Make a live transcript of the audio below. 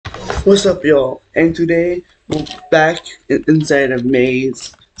What's up, y'all? And today we're back inside a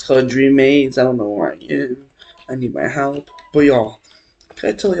maze. It's called Dream Maze. I don't know where I am. I need my help. But y'all, can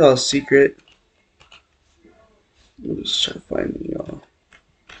I tell y'all a secret? Let me just try to find it, y'all.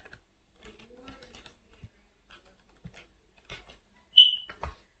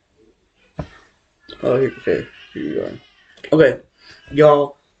 Oh, okay. Here you are. Okay,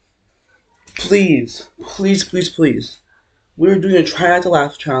 y'all. Please. We're doing a try not to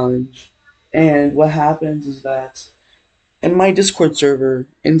laugh challenge, and what happens is that in my Discord server,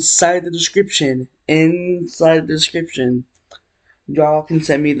 inside the description, y'all can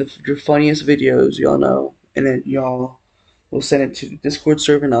send me your funniest videos y'all know, and then y'all will send it to the Discord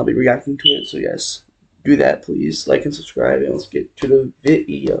server, and I'll be reacting to it. So yes, do that please. Like and subscribe, and let's get to the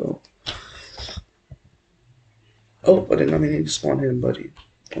video. Oh, I didn't need to spawn him, buddy.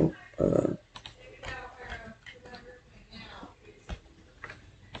 Oh,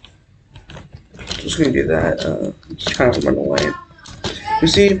 just gonna do that. Just kind of run away. You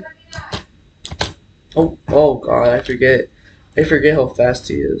see? Oh God, I forget how fast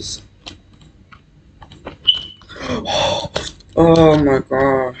he is. Oh my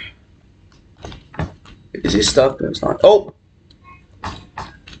God. Is he stuck? No, it's not. Oh!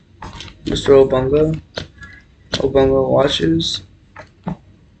 Mr. Obunga. Obunga watches.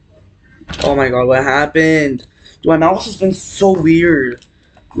 Oh my God, what happened? Dude, my mouse has been so weird.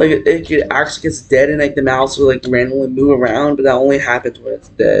 Like, it actually gets dead and like the mouse will like randomly move around, but that only happens when it's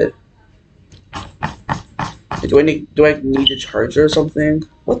dead. Do I need to charge it or something?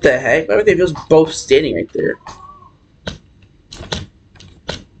 What the heck? Why would they just both standing right there?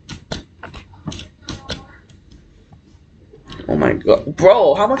 Oh my God,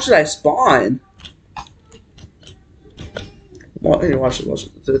 bro! How much did I spawn? Watch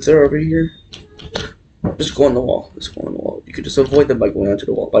it. Is there over here? Just go on the wall. You can just avoid them by going onto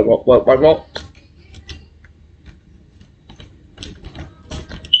the wall. By wall.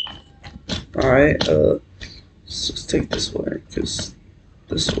 Alright, let's take this way, because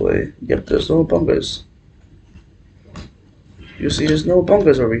this way, yep, there's no bungas. You see, there's no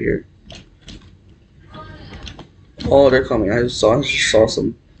bungas over here. Oh, they're coming. I just saw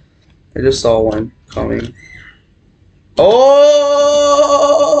one coming.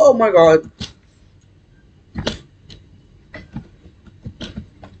 Oh my God.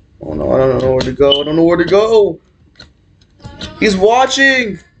 Oh no, I don't know where to go. He's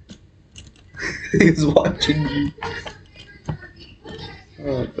watching. He's watching me.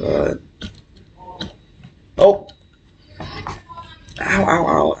 Oh God. Oh.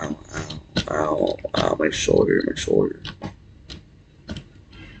 Ow, my shoulder.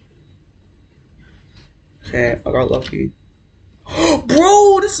 Okay, I got lucky.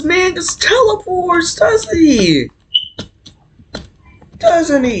 Bro, this man just teleports, doesn't he?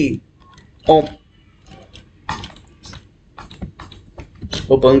 Oh.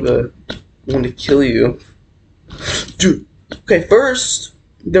 Obunga, I want to kill you. Dude, okay, first,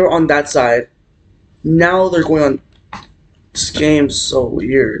 they're on that side. Now they're going on. This game's so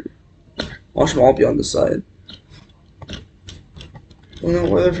weird. Watch them all be on this side. Well, now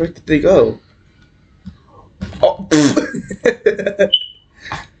where the frick did they go? Oh,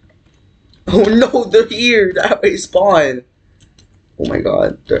 oh no, they're here. They're at my spawn. Oh my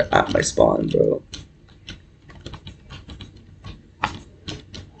God, they're at my spawn, bro.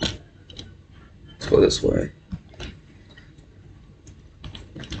 Let's go this way.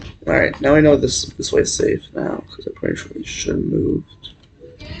 Alright, now I know this way's safe now, because I'm pretty sure we should have moved.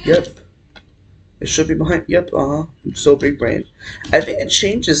 Yep. It should be behind. Yep, I'm so big brain. I think it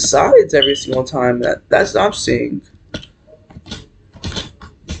changes sides every single time. That's what I'm seeing.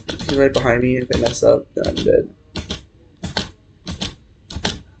 He's right behind me. If I mess up, then I'm dead.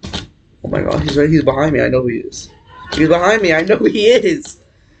 Oh my God, he's behind me. I know he is. He's behind me. I know he is.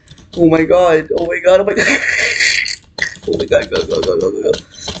 Oh my God. Oh my God. Oh my God. Oh my God. Go.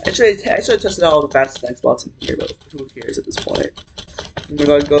 I should have tested out all the fastest Xbox in here, but who cares at this point? Oh my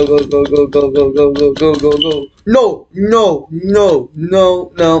God, go. No.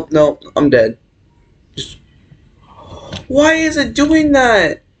 I'm dead. Why is it doing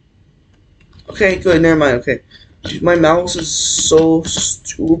that? Okay, good, never mind, okay. Dude, my mouse is so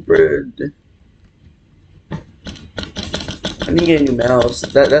stupid. I need to get a new mouse.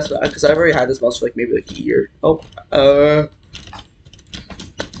 That's because I've already had this mouse for like maybe like a year. Oh, I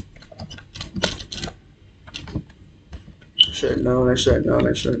should have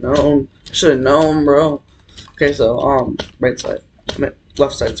known, bro. Okay, so, right side. I mean,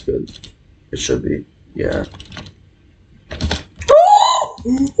 left side's good. It should be, yeah.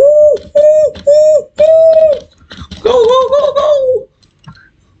 Go!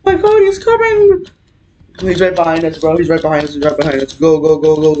 Oh my god, he's coming! He's right behind us, bro. He's right behind us. He's right behind us. Go, go,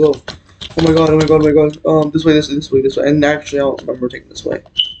 go, go, go. Oh my god, oh my god, oh my god. This way, this way, this way. And actually, I don't remember taking this way.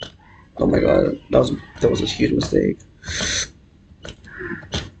 Oh my god, that was a huge mistake.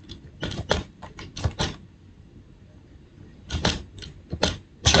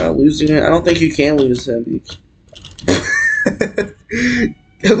 Losing it? I don't think you can lose him. I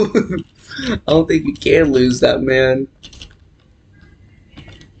don't think you can lose that man.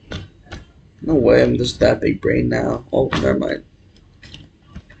 No way, I'm just that big brain now. Oh, never mind.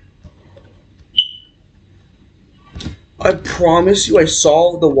 I promise you, I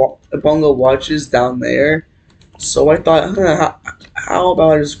saw the Obunga watches down there. So I thought, how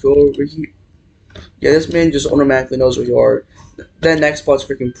about I just go over here? Yeah, this man just automatically knows where you are. That next spot's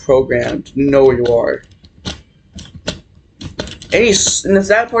freaking programmed to know where you are. And the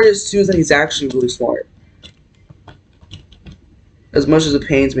sad part is too is that he's actually really smart. As much as it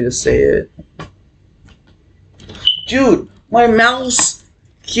pains me to say it. Dude, my mouse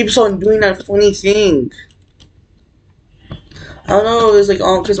keeps on doing that funny thing. I don't know, it's like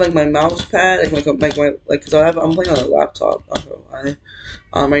cause like my mouse pad, cause I'm playing on a laptop,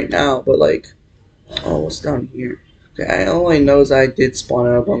 right now, but like, oh, what's down here? Okay, I only knows I did spawn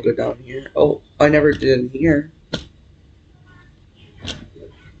a bunker down here. Oh, I never did in here.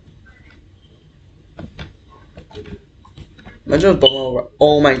 Imagine a bunker.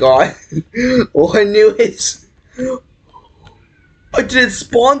 Oh my god! Oh, I knew it. I didn't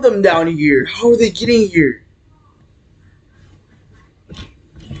spawn them down here. How are they getting here?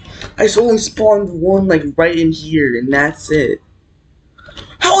 I only spawned one like right in here, and that's it.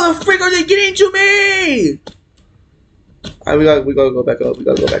 How the frick are they getting to me? Alright, we gotta go back up. We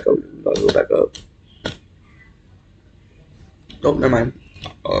gotta go back up. We gotta go back up. Oh, never mind.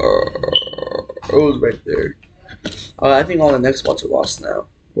 It was right there. I think all the next spots are lost now.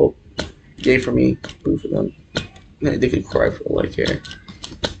 Well, yay for me. Boo for them. They could cry for all I care.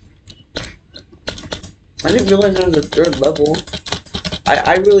 I didn't realize there was a third level.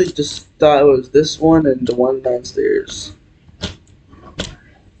 I really just thought it was this one and the one downstairs.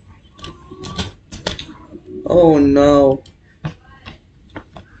 Oh no.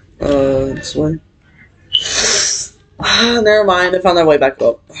 This way. Never mind. They found their way back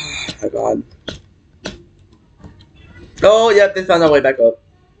up. Oh my god. Oh, yep, they found their way back up.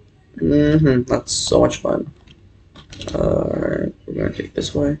 That's so much fun. Alright, we're gonna take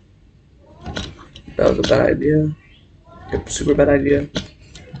this way. That was a bad idea. Yep, super bad idea.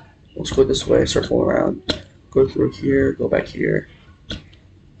 Let's go this way, circle around. Go through here, go back here.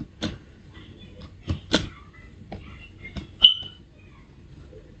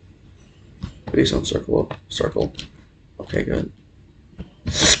 Please don't circle. Circle. Okay, good.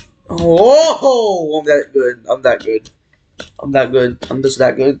 Oh, I'm that good. I'm that good. I'm that good. I'm just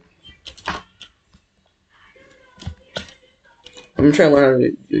that good. I'm trying to learn how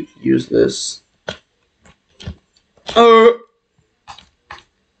to use this.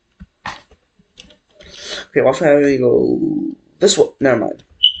 Okay, watch me having to go this way. Never mind.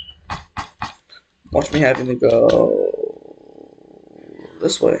 Watch me having to go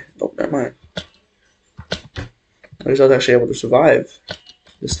this way. Oh, never mind. At least I was actually able to survive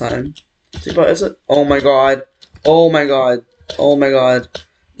this time. See, but is it? Oh my god. Oh my god. Oh my god.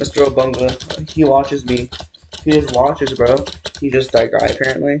 Mr. Obunga. He watches me. He just watches, bro. He just that guy,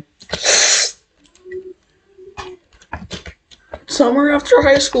 apparently. Summer after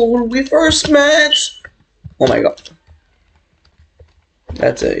high school when we first met. Oh my god.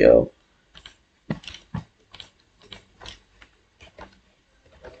 That's it, yo.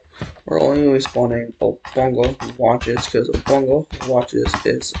 We're only respawning Obunga watches because Obunga watches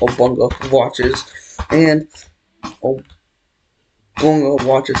is Obunga watches, and Obunga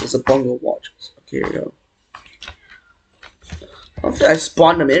watches is Obunga watches. Okay, here we go. I don't think I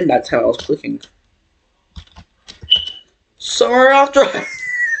spawned them in that time I was clicking. Summer after Summer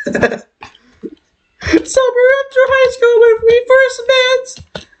after high school when we first met.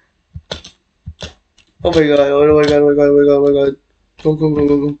 Oh my god, oh my god, oh my god, oh my god, oh my god. Go, go, go,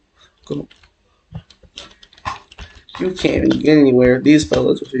 go, go. Go. You can't even get anywhere. These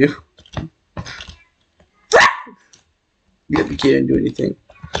fellas with you. Yeah, you can't do anything.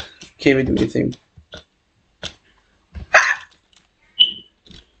 Can't even do anything.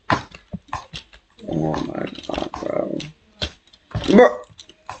 Oh my god, bro. Bro!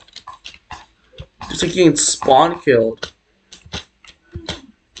 Just like getting spawn killed.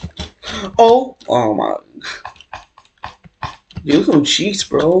 Oh! Oh my. You look some cheeks,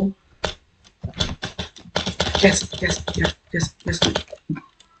 bro. Yes, yes, yes, yes, yes.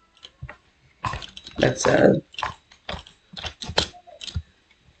 That's sad.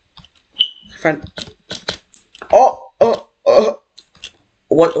 Friend.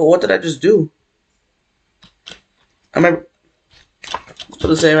 What did I just do? Am I supposed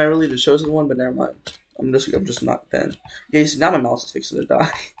to say am I really the chosen one? But never mind. I'm just not then. Yeah, you see now my mouse is fixing to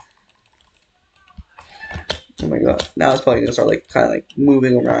die. Oh my god. Now it's probably gonna start like kinda like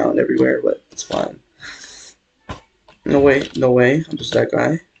moving around everywhere, but it's fine. No way, no way. I'm just that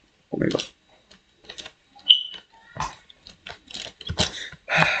guy. Oh my god.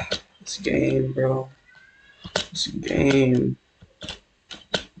 This game, bro. This game.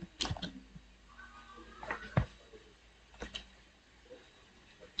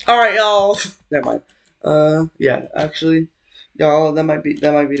 Alright, y'all. Never mind. Yeah, actually, y'all, that might be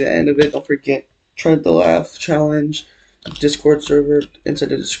the end of it. Don't forget Trent the Laugh Challenge, Discord server inside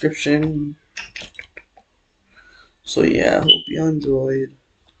the description. So yeah, hope you enjoyed.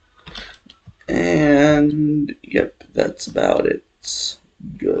 And yep, that's about it.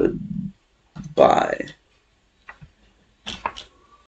 Goodbye.